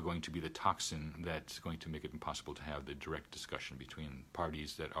 that's now going to be the toxin that's going to make it impossible to have the direct discussion between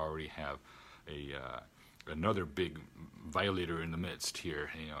parties that already have another big violator in the midst here,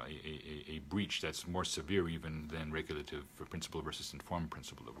 a breach that's more severe even than regulative principle versus informed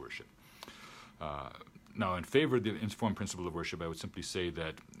principle of worship. Now, in favor of the informed principle of worship, I would simply say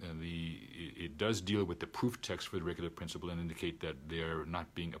that it does deal with the proof text for the regulative principle and indicate that they're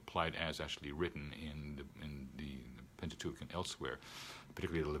not being applied as actually written in the Pentateuch and elsewhere,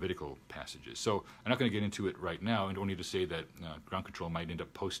 particularly the Levitical passages. So I'm not going to get into it right now, and only to say that Ground Control might end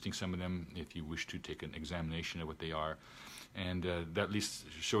up posting some of them if you wish to take an examination of what they are. And that at least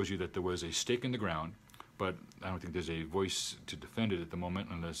shows you that there was a stake in the ground, but I don't think there's a voice to defend it at the moment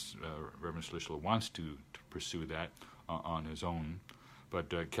unless Reverend Schlissel wants to pursue that on his own. But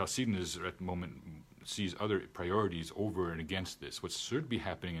Chalcedon at the moment sees other priorities over and against this. What should be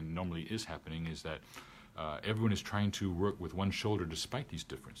happening, and normally is happening, is that everyone is trying to work with one shoulder despite these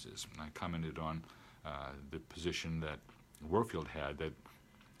differences. And I commented on the position that Warfield had, that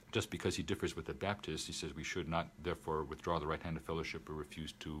just because he differs with the Baptists, he says we should not therefore withdraw the right hand of fellowship or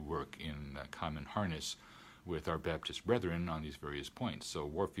refuse to work in common harness with our Baptist brethren on these various points. So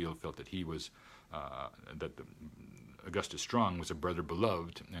Warfield felt that Augustus Strong was a brother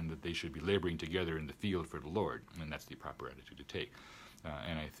beloved, and that they should be laboring together in the field for the Lord, and that's the proper attitude to take.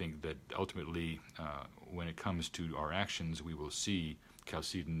 And I think that ultimately, when it comes to our actions, we will see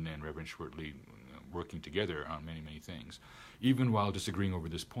Chalcedon and Reverend Schwertley working together on many, many things, even while disagreeing over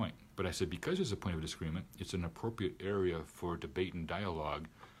this point. But I said, because there's a point of disagreement, it's an appropriate area for debate and dialogue,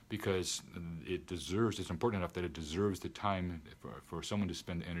 because it's important enough that it deserves the time for someone to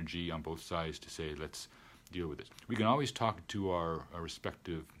spend energy on both sides to say, let's deal with this. We can always talk to our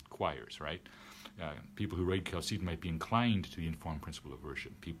respective choirs, right? People who read Chalcedon might be inclined to the informed principle of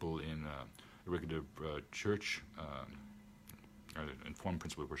worship. People in a regular church, or the informed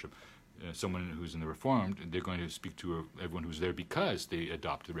principle of worship, someone who's in the Reformed, they're going to speak to everyone who's there because they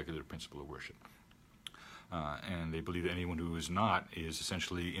adopt the regular principle of worship. And they believe that anyone who is not is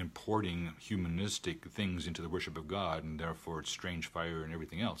essentially importing humanistic things into the worship of God, and therefore it's strange fire and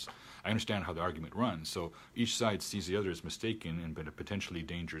everything else. I understand how the argument runs. So each side sees the other as mistaken and in a potentially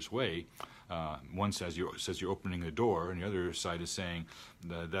dangerous way. One says you're opening a door, and the other side is saying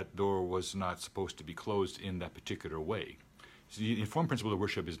that door was not supposed to be closed in that particular way. So the informed principle of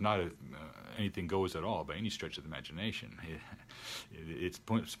worship is not anything goes at all by any stretch of the imagination. It's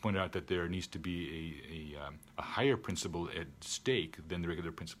pointed out that there needs to be a higher principle at stake than the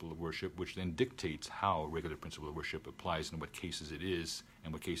regular principle of worship, which then dictates how regular principle of worship applies and what cases it is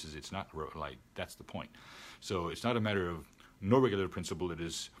and what cases it's not right. That's the point. So it's not a matter of no regular principle, it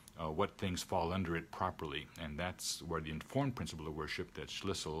is what things fall under it properly, and that's where the informed principle of worship that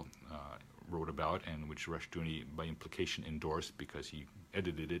Schlissel wrote about, and which Rushdoony by implication endorsed because he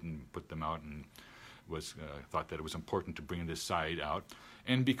edited it and put them out and was thought that it was important to bring this side out.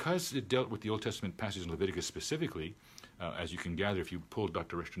 And because it dealt with the Old Testament passage in Leviticus specifically, as you can gather, if you pull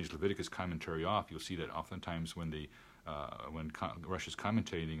Dr. Rushdoony's Leviticus commentary off, you'll see that oftentimes when Rush is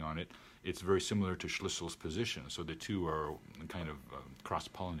commentating on it, it's very similar to Schlissel's position. So the two are kind of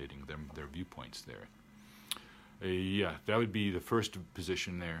cross-pollinating their viewpoints there. Yeah, that would be the first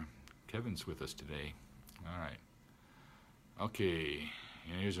position there. Kevin's with us today. All right. Okay,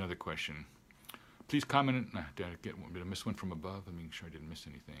 and here's another question. Please comment. Did I miss one from above? Let me make sure I didn't miss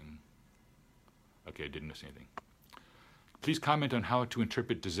anything. Okay, I didn't miss anything. Please comment on how to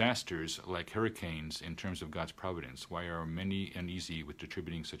interpret disasters like hurricanes in terms of God's providence. Why are many uneasy with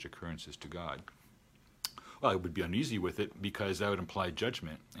attributing such occurrences to God? Well, I would be uneasy with it because that would imply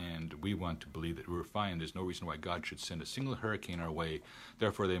judgment, and we want to believe that we're fine. There's no reason why God should send a single hurricane our way.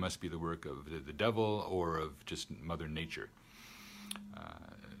 Therefore, they must be the work of the devil or of just Mother Nature.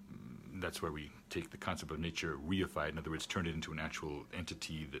 That's where we take the concept of nature reified, in other words, turn it into an actual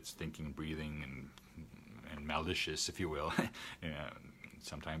entity that's thinking, breathing, and malicious, if you will,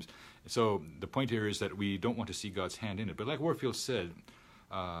 sometimes. So the point here is that we don't want to see God's hand in it. But like Warfield said,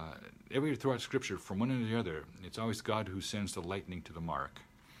 everywhere throughout Scripture, from one end to the other, it's always God who sends the lightning to the mark.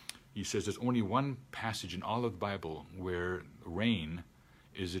 He says there's only one passage in all of the Bible where rain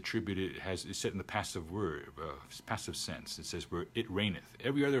is attributed, is set in the passive sense. It says where it raineth.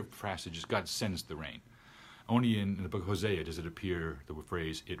 Every other passage is God sends the rain. Only in the book of Hosea does it appear the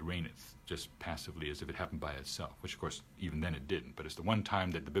phrase it raineth, just passively as if it happened by itself, which of course even then it didn't. But it's the one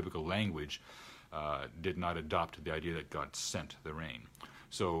time that the biblical language did not adopt the idea that God sent the rain.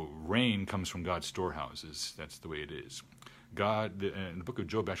 So rain comes from God's storehouses. That's the way it is. God, in the book of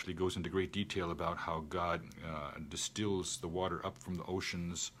Job, actually goes into great detail about how God distills the water up from the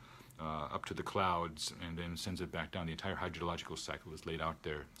oceans, up to the clouds, and then sends it back down. The entire hydrological cycle is laid out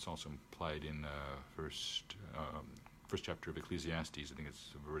there. It's also implied in first chapter of Ecclesiastes. I think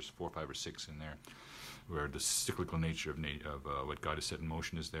it's verse 4, 5, or 6 in there, where the cyclical nature of what God has set in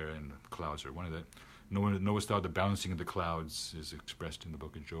motion is there, and the clouds are one of that. Knowest thou the balancing of the clouds is expressed in the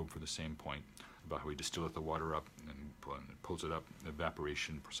book of Job for the same point, about how he distilleth the water up and pulls it up,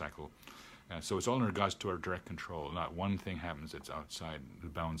 evaporation cycle. So it's all under God's direct control. Not one thing happens that's outside the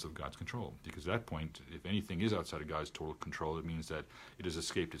bounds of God's control. Because at that point, if anything is outside of God's total control, it means that it has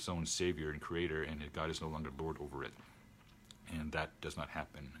escaped its own Savior and Creator, and God is no longer Lord over it. And that does not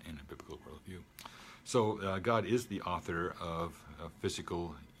happen in a biblical worldview. So God is the author of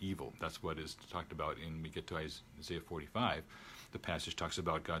physical evil. That's what is talked about when we get to Isaiah 45. The passage talks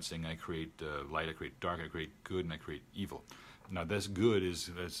about God saying, I create light, I create dark, I create good, and I create evil. Now, this good is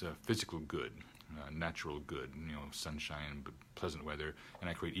physical good, natural good, sunshine, pleasant weather, and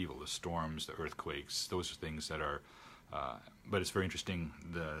I create evil, the storms, the earthquakes. Those are things that are, but it's very interesting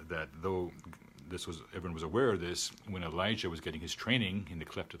that though everyone was aware of this, when Elijah was getting his training in the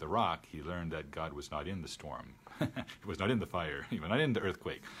cleft of the rock, he learned that God was not in the storm. He was not in the fire. He was not in the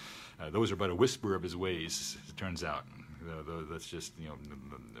earthquake. Those are but a whisper of his ways, it turns out. That's just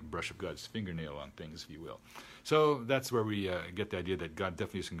the brush of God's fingernail on things, if you will. So that's where we get the idea that God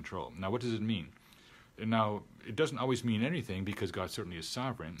definitely is in control. Now, what does it mean? Now, it doesn't always mean anything, because God certainly is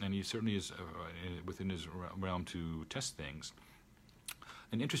sovereign, and he certainly is within his realm to test things.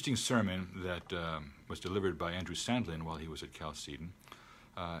 An interesting sermon that was delivered by Andrew Sandlin while he was at Chalcedon,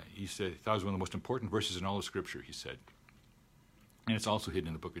 he said, he thought it was one of the most important verses in all of Scripture, he said. And it's also hidden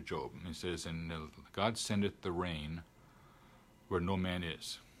in the book of Job. And it says, and God sendeth the rain where no man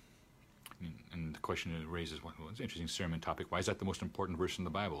is. And the question it raises, well, it's an interesting sermon topic. Why is that the most important verse in the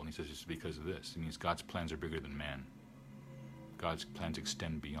Bible? And he says it's because of this. It means God's plans are bigger than man. God's plans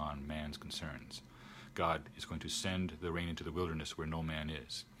extend beyond man's concerns. God is going to send the rain into the wilderness where no man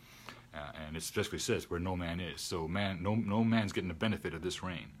is. And it specifically says where no man is. So no man's getting the benefit of this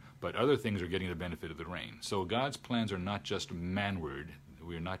rain. but other things are getting the benefit of the rain. So God's plans are not just manward.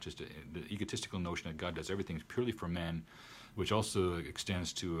 We are not just the egotistical notion that God does everything purely for man, which also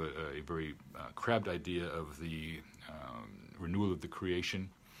extends to a very crabbed idea of the renewal of the creation.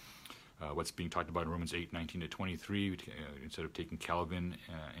 What's being talked about in Romans 8:19-23, instead of taking Calvin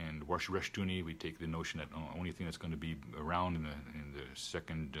and Rushdoony, we take the notion that the only thing that's going to be around in the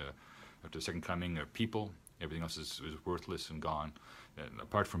second after the second coming are people. Everything else is worthless and gone.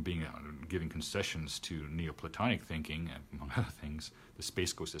 Apart from being giving concessions to Neoplatonic thinking, among other things, the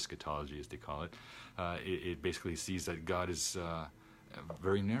Space Ghost eschatology, as they call it, it basically sees that God is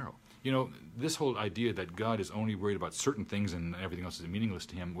very narrow. You know, this whole idea that God is only worried about certain things and everything else is meaningless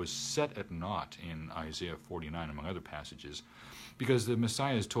to him was set at naught in Isaiah 49, among other passages, because the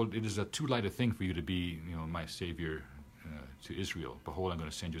Messiah is told, it is too light a thing for you to be, my Savior to Israel. Behold, I'm going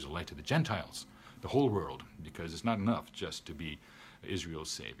to send you as a light to the Gentiles, the whole world, because it's not enough just to be Israel's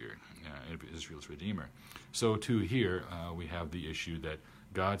Savior, Israel's Redeemer. So too here we have the issue that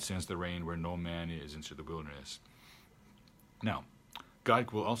God sends the rain where no man is into the wilderness. Now,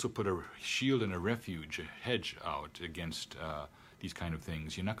 God will also put a shield and a refuge, a hedge out against these kind of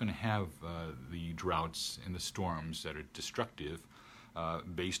things. You're not going to have the droughts and the storms that are destructive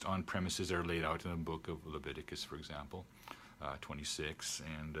based on premises that are laid out in the book of Leviticus, for example, 26.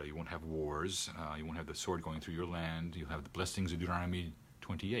 And you won't have wars. You won't have the sword going through your land. You'll have the blessings of Deuteronomy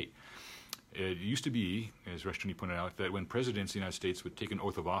 28. It used to be, as Rushdoony pointed out, that when presidents of the United States would take an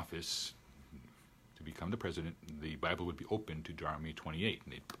oath of office to become the president, the Bible would be open to Deuteronomy 28,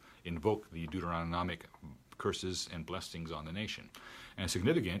 and they'd invoke the Deuteronomic curses and blessings on the nation. And it's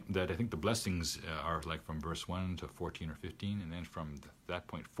significant that I think the blessings are like from verse 1 to 14 or 15, and then from that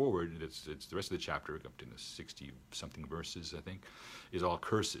point forward, it's the rest of the chapter, up to the 60-something verses, I think, is all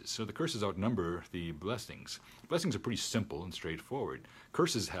curses. So the curses outnumber the blessings. Blessings are pretty simple and straightforward.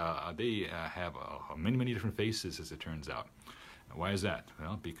 Curses, they have many, many different faces, as it turns out. Why is that?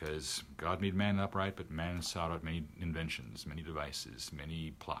 Well, because God made man upright, but man sought out many inventions, many devices,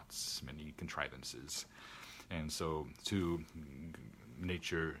 many plots, many contrivances. And so to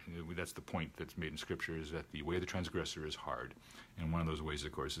nature, that's the point that's made in Scripture, is that the way of the transgressor is hard. And one of those ways,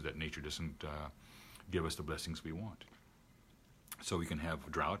 of course, is that nature doesn't give us the blessings we want. So we can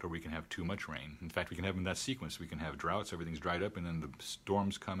have drought, or we can have too much rain. In fact, we can have in that sequence. We can have droughts, everything's dried up, and then the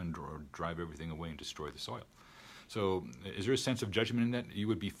storms come and drive everything away and destroy the soil. So is there a sense of judgment in that? You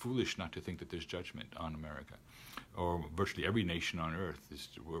would be foolish not to think that there's judgment on America, or virtually every nation on earth is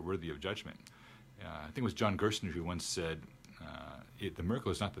worthy of judgment. I think it was John Gerstner who once said, the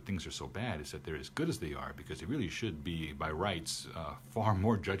miracle is not that things are so bad, it's that they're as good as they are, because it really should be, by rights, far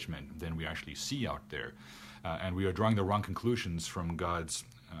more judgment than we actually see out there. And we are drawing the wrong conclusions from God's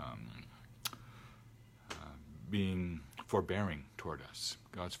being forbearing toward us.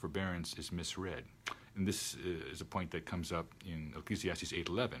 God's forbearance is misread. And this is a point that comes up in Ecclesiastes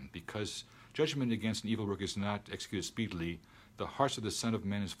 8:11. Because judgment against an evil work is not executed speedily, the hearts of the Son of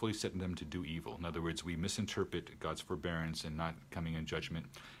Man is fully set in them to do evil. In other words, we misinterpret God's forbearance and not coming in judgment,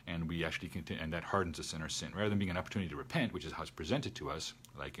 and we actually continue, and that hardens us in our sin. Rather than being an opportunity to repent, which is how it's presented to us,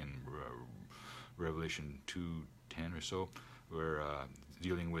 like in Revelation 2:10 or so, we're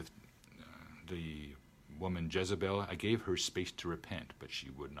dealing with the woman Jezebel. I gave her space to repent, but she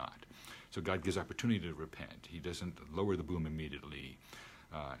would not. So God gives opportunity to repent. He doesn't lower the boom immediately.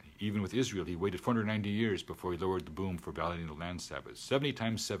 Even with Israel, he waited 490 years before he lowered the boom for violating the land Sabbath. 70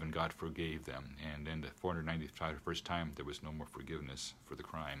 times 7, God forgave them. And then the 491st time, there was no more forgiveness for the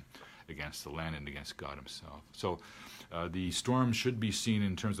crime against the land and against God himself. So the storm should be seen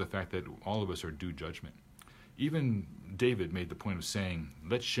in terms of the fact that all of us are due judgment. Even David made the point of saying,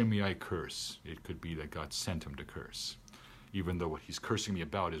 let Shimei curse. It could be that God sent him to curse. Even though what he's cursing me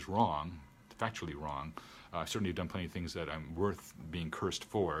about is wrong, factually wrong, I certainly have done plenty of things that I'm worth being cursed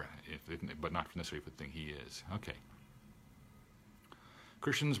for, but not necessarily for the thing he is. Okay.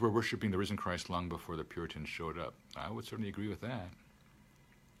 Christians were worshiping the risen Christ long before the Puritans showed up. I would certainly agree with that.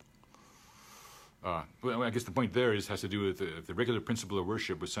 Well, I guess the point there has to do with if the regular principle of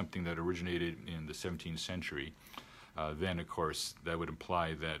worship was something that originated in the 17th century, then, of course, that would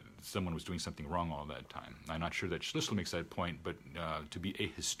imply that someone was doing something wrong all that time. I'm not sure that Schlissel makes that point, but to be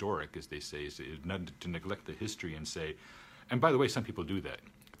ahistoric, as they say, is not to neglect the history and say, and by the way, some people do that.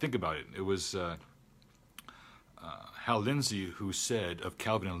 Think about it. It was Hal Lindsey who said of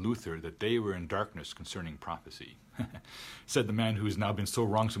Calvin and Luther that they were in darkness concerning prophecy. Said the man who has now been so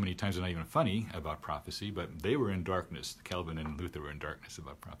wrong so many times, they're not even funny about prophecy, but they were in darkness. Calvin and Luther were in darkness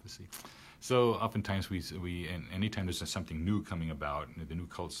about prophecy. So oftentimes we and anytime there's something new coming about, the new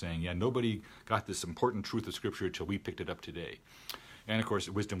cult saying, yeah, nobody got this important truth of Scripture until we picked it up today. And, of course,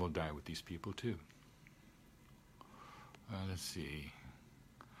 wisdom will die with these people, too. Let's see.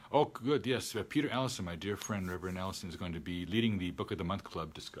 Oh, good, yes. Peter Allison, my dear friend, Reverend Allison, is going to be leading the Book of the Month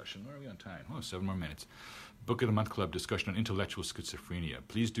Club discussion. Where are we on time? 7 more minutes. Book of the Month Club discussion on intellectual schizophrenia.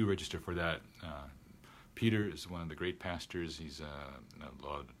 Please do register for that. Peter is one of the great pastors. He's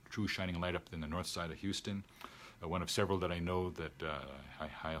a true shining light up in the north side of Houston. One of several that I know that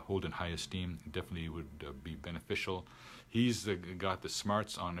I hold in high esteem. Definitely would be beneficial. He's got the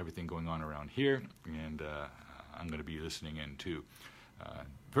smarts on everything going on around here, and I'm going to be listening in too.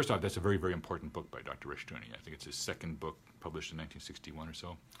 First off, that's a very, very important book by Dr. Rushdoony. I think it's his second book, published in 1961 or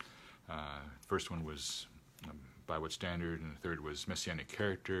so. First one was By What Standard, and the third was Messianic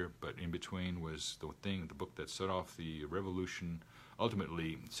Character, but in between was the book that set off the revolution,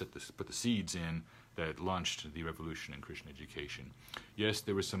 ultimately put the seeds in that launched the revolution in Christian education. Yes,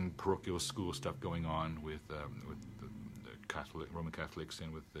 there was some parochial school stuff going on with the Roman Catholics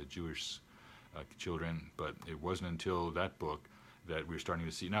and with the Jewish children, but it wasn't until that book that we were starting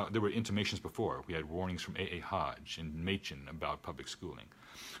to see. Now, there were intimations before. We had warnings from A.A. Hodge and Machen about public schooling.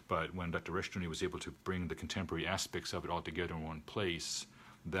 But when Dr. Rushdoony was able to bring the contemporary aspects of it all together in one place,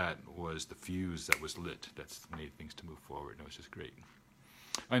 that was the fuse that was lit. That's made things to move forward. And it was just great.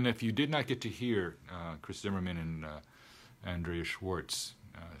 And if you did not get to hear Chris Zimmerman and Andrea Schwartz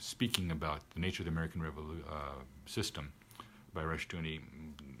speaking about the nature of the American system by Rushdoony,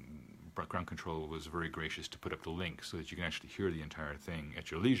 Ground Control was very gracious to put up the link so that you can actually hear the entire thing at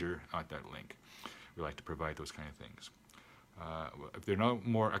your leisure at that link. We like to provide those kind of things. If there are no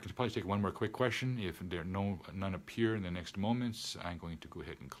more, I can probably take one more quick question. If there are none appear in the next moments, I'm going to go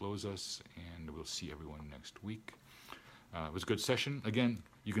ahead and close us, and we'll see everyone next week. It was a good session. Again,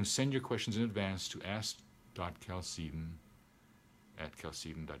 you can send your questions in advance to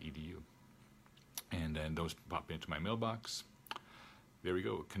ask.calcedon@calcedon.edu. And then those pop into my mailbox. There we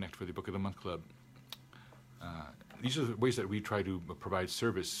go, Connect for the Book of the Month Club. These are the ways that we try to provide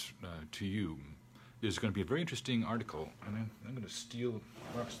service to you. There's going to be a very interesting article, and I'm going to steal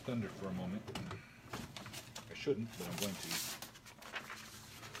Mark's thunder for a moment. I shouldn't, but I'm going to.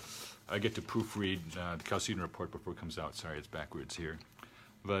 I get to proofread the Chalcedon report before it comes out. Sorry, it's backwards here.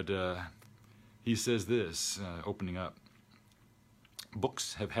 But he says this, opening up.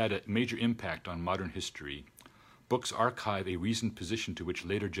 Books have had a major impact on modern history. Books archive a reasoned position to which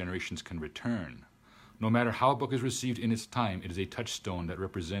later generations can return. No matter how a book is received in its time, it is a touchstone that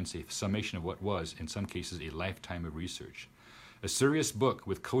represents a summation of what was, in some cases, a lifetime of research. A serious book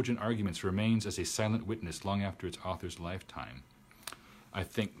with cogent arguments remains as a silent witness long after its author's lifetime. I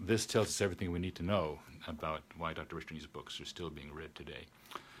think this tells us everything we need to know about why Dr. Rushdoony's books are still being read today.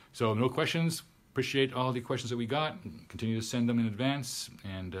 So no questions. Appreciate all the questions that we got. Continue to send them in advance,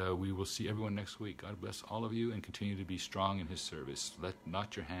 and we will see everyone next week. God bless all of you, and continue to be strong in His service. Let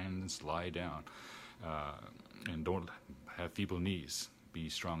not your hands lie down, and don't have feeble knees. Be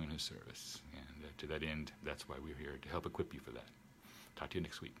strong in His service, and to that end, that's why we're here, to help equip you for that. Talk to you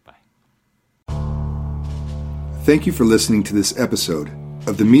next week. Bye. Thank you for listening to this episode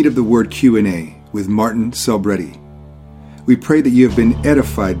of the Meat of the Word Q&A with Martin Celebretti. We pray that you have been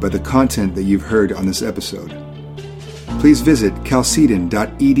edified by the content that you've heard on this episode. Please visit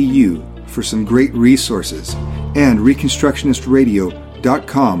calcedon.edu for some great resources and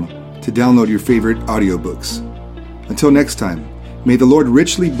reconstructionistradio.com to download your favorite audiobooks. Until next time, may the Lord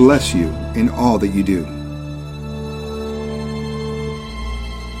richly bless you in all that you do.